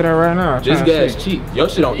talking to them right now. This gas cheap. Your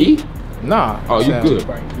shit don't eat? Nah. Oh, you good.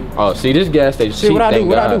 Oh, see, this gas station cheap. What I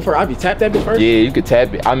do for? I be tap that bit first? Yeah, you could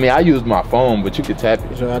tap it. I mean, I use my phone, but you could tap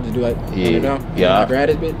it. So I just do like, yeah. Yeah. Grab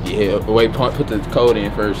this bit? Yeah, wait, put the code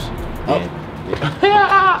in first. Oh.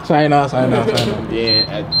 Yeah. Sign off. Yeah,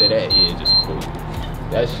 after that, yeah, just put it.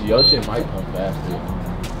 That's, your shit might come faster.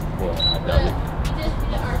 Well, I doubt it.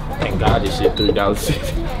 Thank God this shit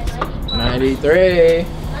 $3.60. 93.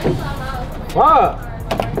 Fuck.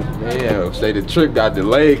 Yeah, say the trick got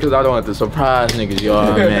delayed because I don't want to surprise niggas,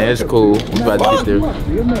 y'all. Man, it's cool. We about to get there.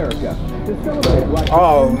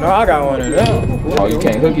 Oh, no, I got one of them. Oh, you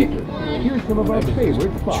can't hook it? Here's some of our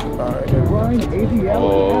favorite spots.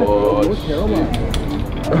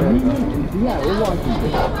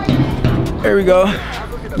 There we go.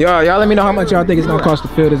 Y'all let me know how much y'all think it's gonna cost to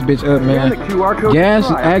fill this bitch up, man. Gas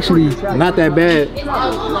is actually not that bad.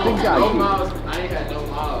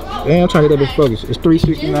 Man, I'm trying to get that bitch focused. It's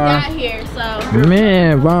 $3.69. Got here, so.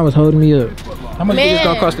 Man, Vaughn was holding me up. How much is it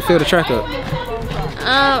gonna cost to fill the track up?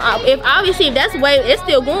 Obviously if that's way, it's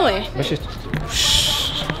still going. That's just.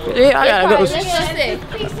 Yeah, I gotta go see.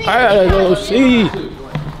 I gotta go see.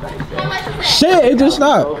 Shit, it just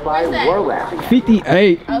stopped.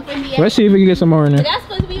 58. Oh, 58. Let's see if we can get some more in there. That's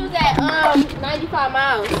because we was at 95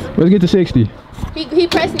 miles. Let's get to 60. He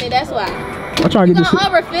pressing it, that's why. I'm trying to get to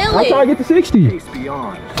overfill it. I'm trying to get to 60.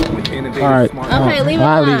 Alright. Okay, leave it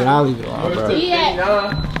I'll alone. leave it alone, bro.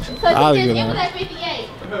 Because it was at 58.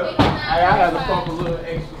 I had to pump a little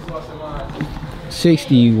extra sauce in mine.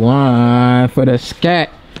 61 for the scat.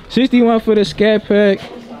 61 for the scat pack.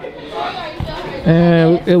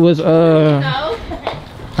 And it was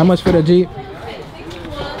how much for the Jeep?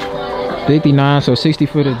 59, so 60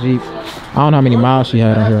 for the Jeep. I don't know how many miles she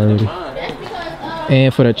had on here already.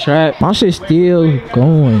 And for the trap, my shit's still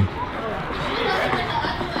going.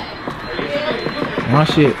 My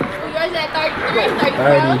shit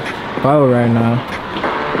 34 right now.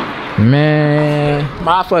 Man,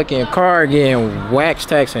 my fucking car getting wax,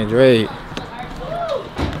 tax, and dread.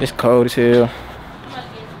 It's cold as hell.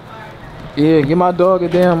 Yeah, get my dog a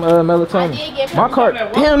damn melatonin. My car,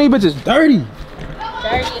 damn, these bitches dirty.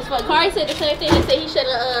 Dirty as fuck. Kari said the same thing. He said he should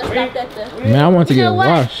have stopped at the. Man, I want to get a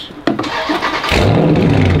wash.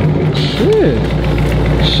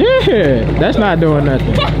 Shit, that's not doing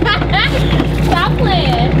nothing. Stop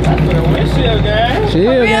playing.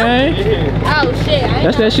 Chill, gang. Oh shit.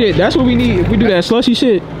 That's that shit. That's what we need. If we do that slushy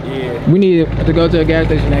shit, we need to go to a gas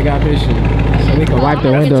station that got this shit. So we can wipe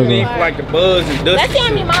the windows off. Like the buzz and dust. Let's see how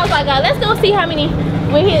many miles I got. Let's go see how many.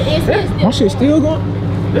 When it's still. My shit still going?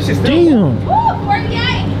 This is Damn. Woo,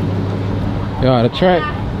 48. Yo, the track.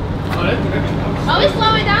 Oh, it's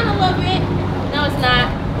slowing down a little bit. No, it's not.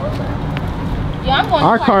 Yo, I'm going.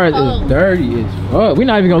 Our car is dirty as fuck. We're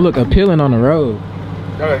not even gonna look appealing on the road.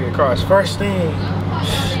 Y'all gotta get cars first thing.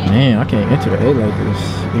 Man, I can't enter the A like this.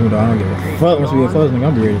 Even though I don't give a fuck once we get close, nigga,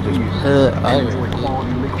 I'm ready to just.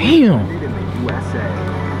 Damn.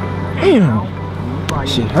 Damn.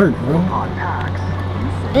 Shit hurt, bro.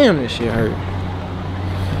 Damn, this shit hurt.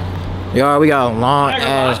 Y'all, we got a long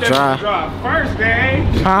ass drive. Drive first, gang.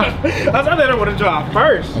 Huh? I thought they want to drive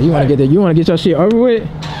first. Oh, you wanna get that? You wanna get your shit over with?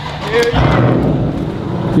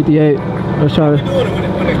 Yeah. 58. Let's try to.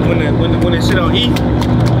 When it shit on E.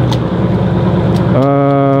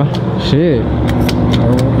 Shit.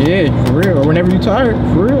 Yeah, for real. Or whenever you tired,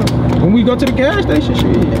 for real. When we go to the gas station,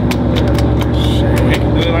 shit.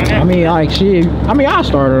 I mean, like shit. I mean, I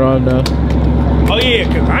started on though. Oh yeah,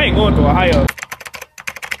 cause I ain't going to Ohio.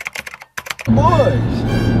 Boys,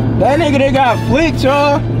 that nigga they got flicked,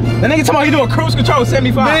 y'all. That nigga talking about he doing cruise control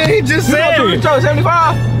 75. Man, he just said cruise control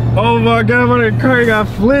 75. Oh my god, my car got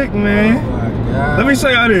flicked, man. Oh my god. Let me show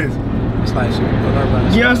y'all this. It's like shit.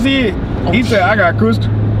 Y'all see it? He said I got cruise.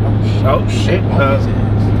 Oh shit.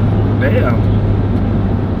 Damn.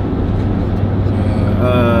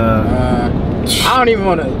 I don't even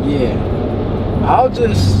wanna. Yeah. I'll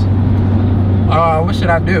just. What should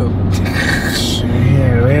I do?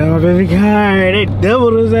 Yeah, man, my baby car, they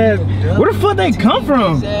doubled his ass. Where the fuck they come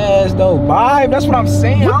from? His ass though, vibe. That's what I'm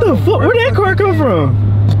saying. What the fuck? Where that car come from?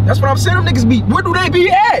 That's what I'm saying. Them niggas be. Where do they be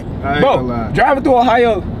at? Bro, driving through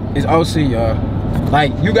Ohio, is OC, y'all.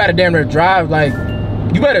 Like, you gotta damn near drive, like,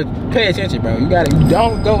 you better pay attention, bro. You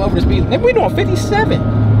don't go over the speed. Maybe we doing 57.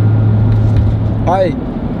 Like,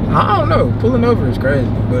 I don't know. Pulling over is crazy.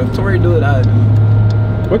 But if Tori do it, I do.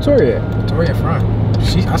 Where Tori at? Tori in front.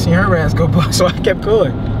 I seen her ass go by, so I kept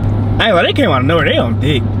going. I ain't gonna, they came out of nowhere. They on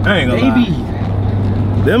dick. I ain't gonna lie.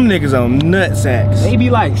 Them niggas on nut sacks. They be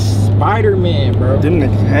like Spider-Man, bro. Them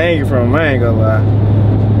niggas hanging from them, I ain't gonna lie.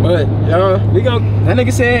 But, that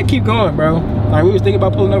nigga said keep going, bro. Like, we was thinking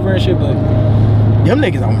about pulling over and shit, but them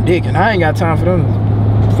niggas on dick, and I ain't got time for them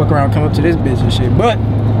to fuck around, come up to this bitch and shit. But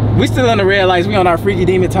we still on the red lights. We on our freaky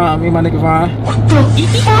demon time. Me and my nigga Vine.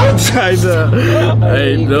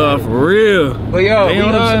 Hey, dog, for real. But yo, we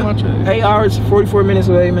 8 hours, 44 minutes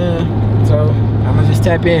away, man. So I'm gonna just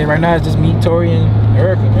tap in. Right now it's just me, Tori, and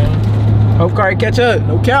Erica, man. Hope Cardi catch up.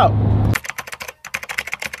 No count.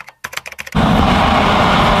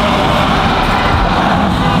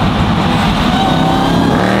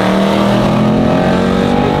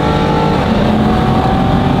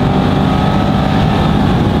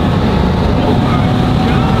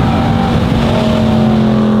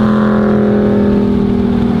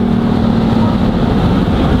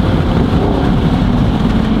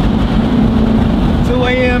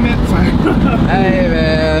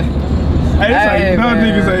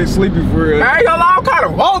 Sleepy for real. I ain't gonna lie, I'm kind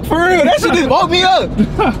of woke for real. That shit just woke me up.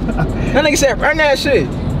 That nigga said, run that shit.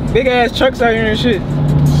 Big ass trucks out here and shit.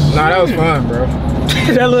 Nah, that was fun, bro.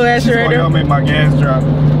 That little ass shit right there. Y'all made my gas drop. I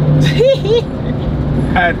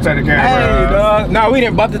had to turn the camera. Hey, dog. Nah, we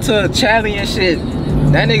done bumped into Charlie and shit.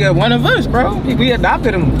 That nigga, one of us, bro. We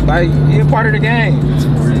adopted him. Like, he a part of the gang.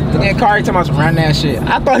 And then Kari talking about some run that shit.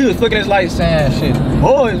 I thought he was flicking his lights saying shit.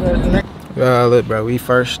 Boys, look, bro. We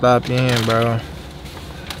first stopped in, bro.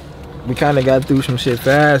 We kind of got through some shit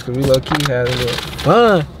fast because we low-key had a little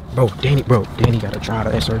fun. Bro, Danny got to try the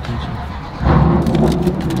SRTG.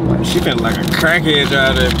 She felt like a crackhead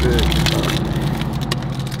drive that bitch.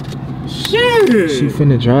 Shit! She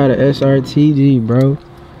finna drive the SRTG, bro.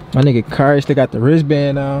 My nigga Kari still got the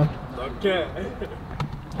wristband on. Okay.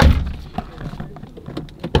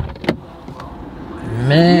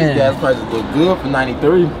 Man. These gas prices look good for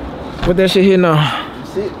 93. What that shit hitting on?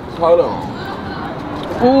 Shit, hold on.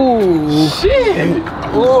 Ooh. Shit.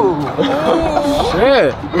 Ooh.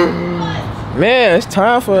 Shit. Man, it's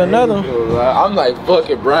time for another. I'm like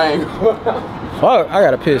fucking Brian. Fuck, I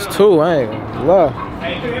gotta piss too. I ain't gonna lie.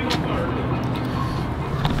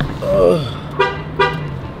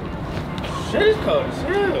 Shit is cold as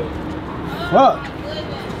hell. Fuck.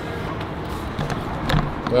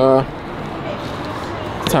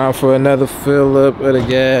 Time for another fill up of the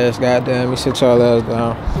gas. Goddamn, me sit y'all ass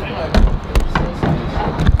down.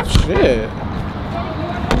 Shit.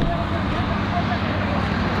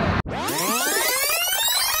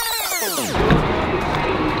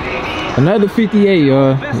 Another 58,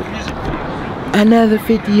 y'all. Another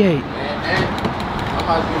 58. I'm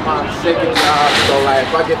about to do my second job, so like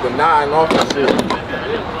if I get the 9 off and shit.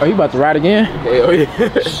 Oh, you about to ride again? Hell yeah.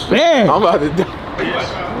 Man. I'm about to die.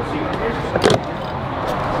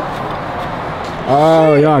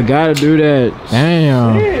 Oh, y'all gotta do that.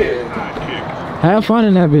 Damn. Have fun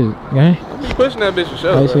in that bitch, okay? I'm pushing that bitch for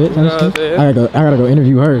sure. I gotta go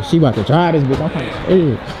interview her. She about to try this bitch. I'm kind of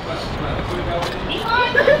scared.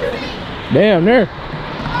 Damn, there.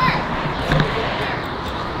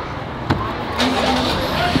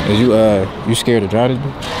 Is you scared to drive this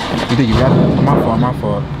bitch? You think you got it? My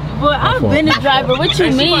fault. But I've been a driver. What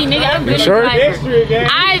you mean, nigga? I've been a driver.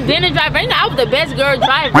 I've been a driver. You know, I was the best girl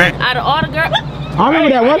driver out of all the girls. I remember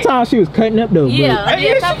that one time she was cutting up though.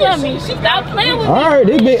 Yeah, stop playing with me. Stop playing with me. All right,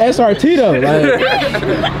 this big SRT though. Like,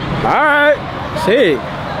 all right, shit.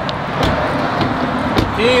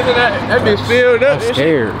 That bitch filled up. I'm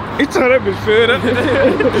scared. He told that bitch filled up.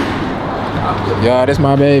 Y'all, that's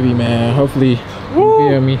my baby, man. Hopefully, you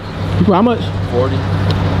feel me. You put how much? 40.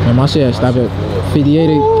 Man, my shit stopped at 58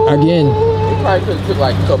 again. It probably could have took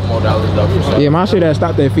like a couple more dollars though. Yeah, my shit had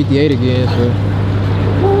stopped at 58 again. So.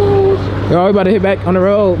 Yo, we about to hit back on the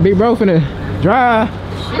road. Big bro finna drive.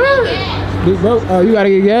 Big bro, oh, you gotta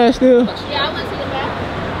get gas still? Yeah, I went to the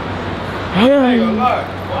bathroom. I ain't gonna lie.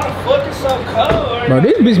 Why the fuck is so cold? Bro,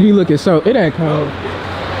 this bitch be looking so, it ain't cold.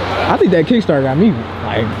 I think that Kickstarter got me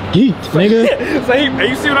like geeked, nigga. So hey,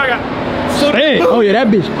 you see what I got? So hey, oh yeah, that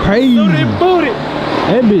bitch crazy. So they booted.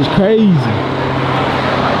 That bitch crazy.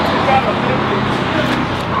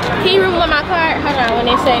 Can you remove my card? Hold on, when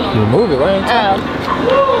they say. Remove it, why ain't you?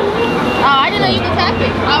 Oh, I didn't know you could tap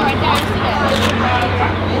it. Oh, right there, I see that.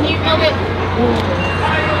 Can you remove it?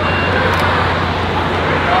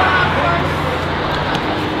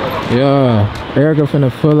 Yeah, Erica finna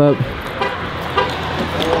fill up.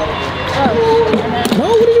 No,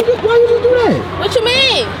 what did you do? Why did you do that? What you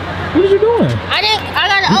mean? What are you doing? I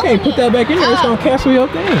gotta You open can't put that back in there. It's gonna cancel your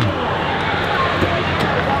thing.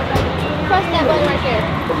 Press that button right there.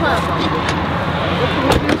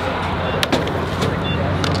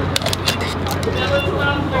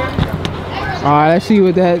 Alright, let's see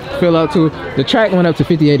what that fill up to. The track went up to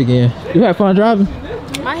 58 again. You had fun driving?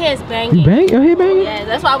 My head's banging. You bang? Your head banging? Yeah,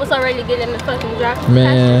 that's why I was so ready to get in the fucking drive.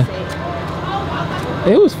 Man.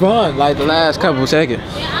 It was fun, like the last couple seconds.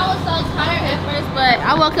 Yeah, I was so tired at first, but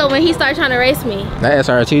I woke up when he started trying to race me. That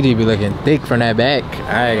SRTG be looking thick from that back.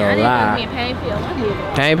 I ain't gonna lie. I need to give me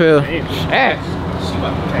a pain pill. Pain pill? Yes.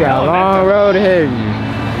 You got a long road ahead of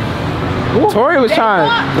you. Tori was trying.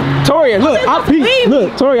 Tori, look, I peeped.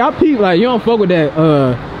 Look, Tori, I peeped. Like, you don't fuck with that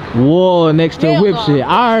wall next to whip shit.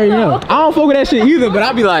 I already know. I don't fuck with that shit either, but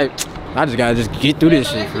I be like, I just gotta just get through this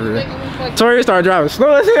shit for real. Tori started driving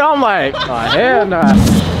slow as hell. I'm like, oh hell nah.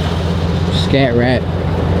 Scat rat.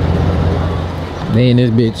 They in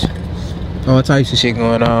this bitch. All types of shit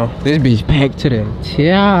going on. This bitch packed to the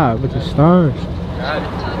top with the stars.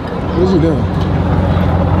 What's he doing?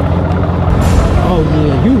 Oh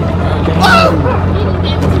yeah, you.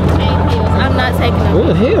 I'm not taking them.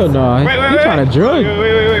 Oh hell no. He trying to drug.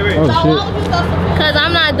 Wait. Oh shit. Cause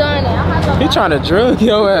I'm not doing it. He trying to drug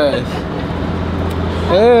your ass.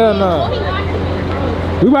 Hell no.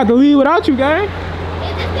 We about to leave without you, gang.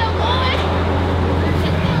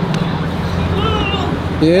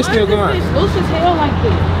 Yeah, it's still going. It's loose as hell like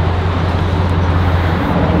this.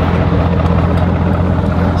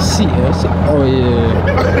 See, oh yeah.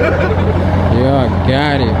 Yeah,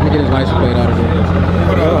 got it. Let me get his license plate out of there.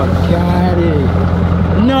 Oh, got it.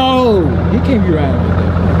 No, he can't be riding with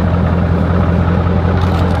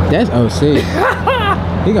that. That's OC.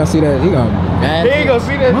 He gonna see that. He gonna. He ain't gonna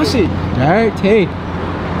see that. My shit. Alright, hey.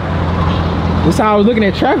 This how I was looking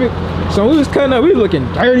at traffic. So we was cutting up. We was looking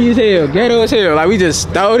dirty as hell, ghetto as hell. Like we just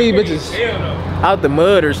stole these bitches out the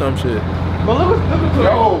mud or some shit. But look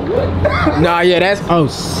at Nah, yeah, that's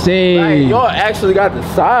OC. Like, y'all actually got the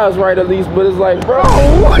size right at least, but it's like, bro,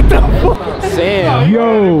 what the fuck? Sam,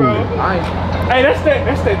 yo. Hey, that's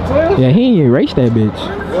that 12. Yeah, he ain't erased that bitch.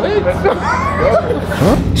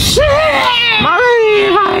 Huh? Shit!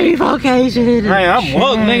 My vacation. Hey, I'm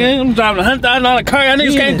woke, nigga. I'm driving a $100,000 car. Y'all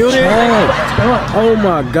niggas can't do this. Oh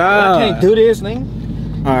my god. I can't do this, nigga.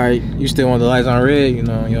 Alright, you still want the lights on red, you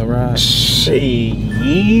know, your ride. Shit.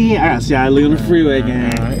 I gotta see how I live on the freeway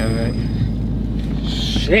again.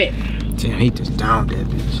 Shit. Damn, he just downed that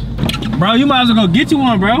bitch. Bro, you might as well go get you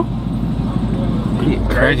one, bro.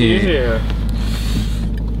 Crazy. Yeah.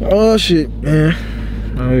 Oh shit, man.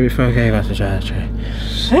 Oh, we okay about to try.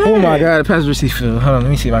 Oh my god, the passenger seat filled. Hold on,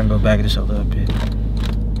 let me see if I can go back just a little bit.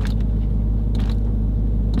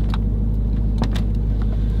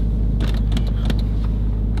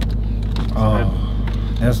 Oh,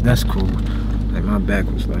 that's cool. Like my back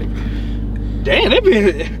was like. Damn, that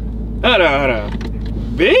bitch. Hold on.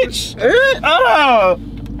 Bitch. Hold on.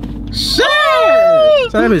 Shit!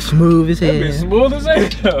 So that bitch smooth as hell. That bitch smooth as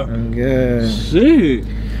hell. I'm good. Shit.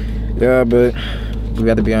 Yeah, but we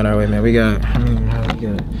got to be on our way, man. We got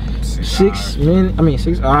 6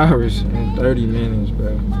 hours and 30 minutes,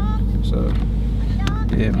 bro. So,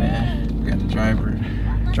 yeah, man. We got the driver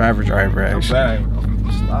actually.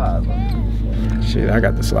 Shit, I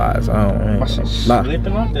got the slides. I don't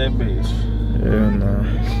slipping off that bitch. Yeah, no.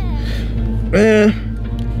 Man,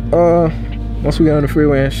 once we got on the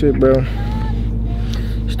freeway and shit, bro,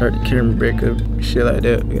 start the camera brake up, shit like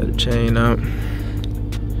that. We got the chain out.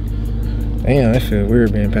 Damn, that feel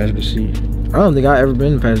weird being passenger seat. I don't think I ever been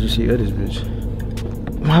in the passenger seat of this bitch.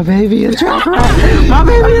 My baby a track rat. My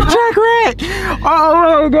baby a track rat.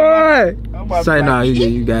 Oh my god. Say nah,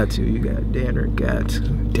 you got to. You got Danner got to.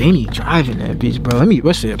 Danny driving that bitch, bro.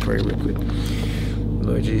 Let's say a prayer real quick.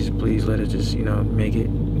 Lord Jesus, please let us just, make it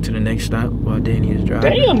to the next stop while Danny is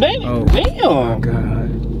driving. Damn. Oh my god.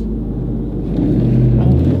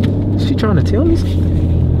 Is she trying to tell me something?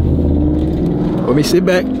 Let me sit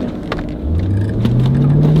back.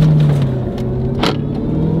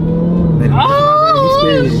 Oh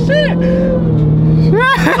shit!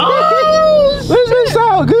 This is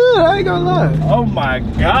so good, I ain't gonna lie. Oh my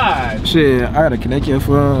god. Shit, I gotta connect your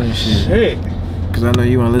phone and shit. Cause I know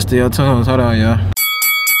you wanna listen to your tunes. Hold on, y'all.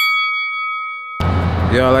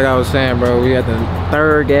 Yo, like I was saying, bro, we at the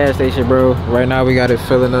 3rd gas station, bro. Right now we got it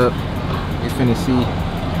filling up. We finna see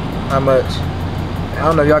how much. I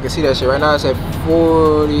don't know if y'all can see that shit. Right now it's at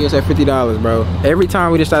 40, it's at $50, bro. Every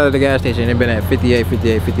time we just started at the gas station, it been at 58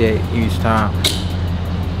 each time.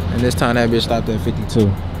 And this time that bitch stopped at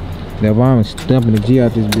 52. That volume's dumping the G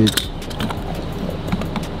out this bitch.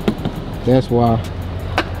 That's why.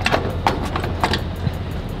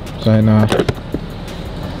 So nah.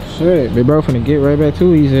 Shit, big bro finna get right back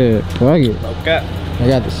to his head. Fuck it. Okay. I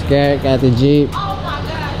got the Scat, got the Jeep.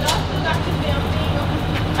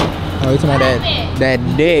 Oh, you talking about that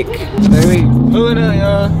dick. Hey, we pulling up,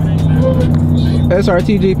 y'all.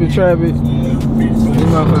 SRT Jeep in traffic. These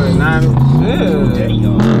motherfuckers 9.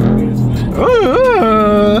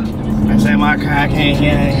 I say my car can't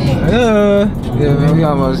get yeah, man, we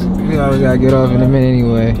almost gotta get off in a minute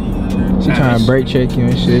anyway. She trying to brake check you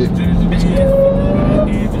and shit.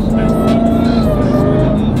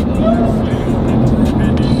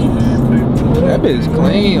 That bitch is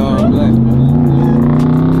clean, all black.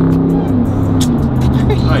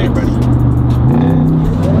 Alright,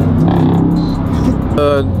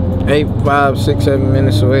 buddy. 8, 5, 6, 7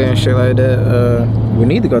 minutes away and shit like that. We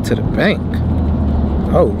need to go to the bank.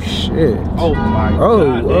 Oh shit. Oh my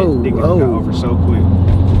god. That nigga got over so quick.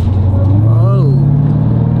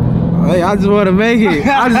 Hey, I just want to make it.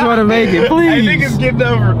 I just want to make it, please. Hey, niggas getting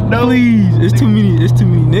over. No. Please, it's too many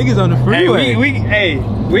niggas on the freeway. Hey,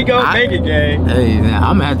 we gon' make it, gang. Hey, man,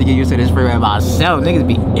 I'm gonna have to get used to this freeway myself. Niggas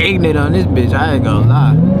be ignorant on this bitch. I ain't gonna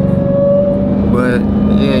lie. But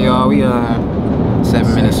yeah, y'all, we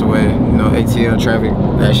 7 minutes away. You know, ATL traffic.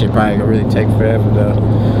 That shit probably gonna really take forever though.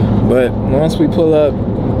 But once we pull up,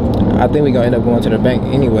 I think we gonna end up going to the bank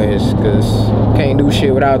anyways, cause can't do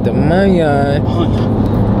shit without the money on.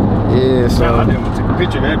 Yeah, so I didn't want to take a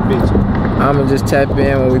picture of that bitch. I'ma just tap in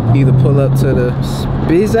when we either pull up to the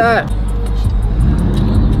spizat.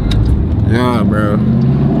 Yeah, bro.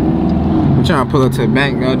 We trying to pull up to the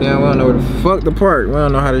bank, goddamn. We don't know where the fuck the park. We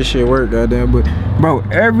don't know how this shit work, goddamn. But bro,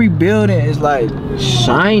 every building is like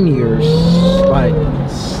shiny or like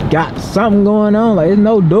got something going on. Like it's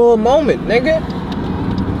no dull moment, nigga.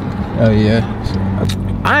 Oh yeah.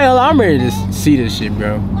 I'm ready to see this shit,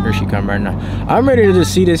 bro. Here she come right now. I'm ready to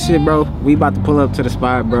just see this shit, bro. We about to pull up to the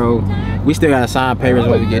spot, bro. We still gotta sign papers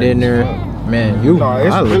when we get in there. Man, you. No,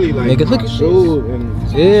 it's really like nigga, look at you.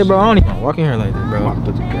 Yeah, bro. I don't even walk in here like that, bro. I'm about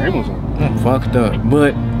to put the cameras on. I'm fucked up.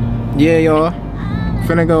 But yeah, y'all.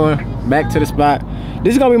 Finna go back to the spot.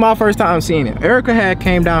 This is gonna be my first time seeing it. Erica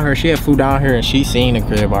came down here. She had flew down here and she seen the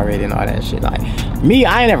crib already and all that shit. Like me,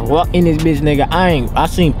 I ain't never walked in this bitch, nigga. I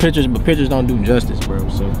seen pictures, but pictures don't do justice, bro.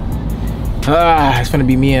 So it's gonna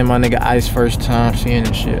be me and my nigga Ice first time seeing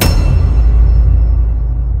this shit.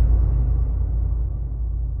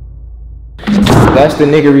 That's the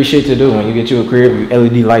niggery shit to do when you get you a crib. You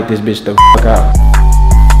LED light this bitch the fuck out.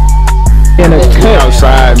 In a cut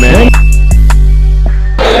Outside, man.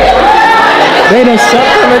 They done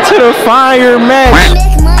sucked him into the fire, man.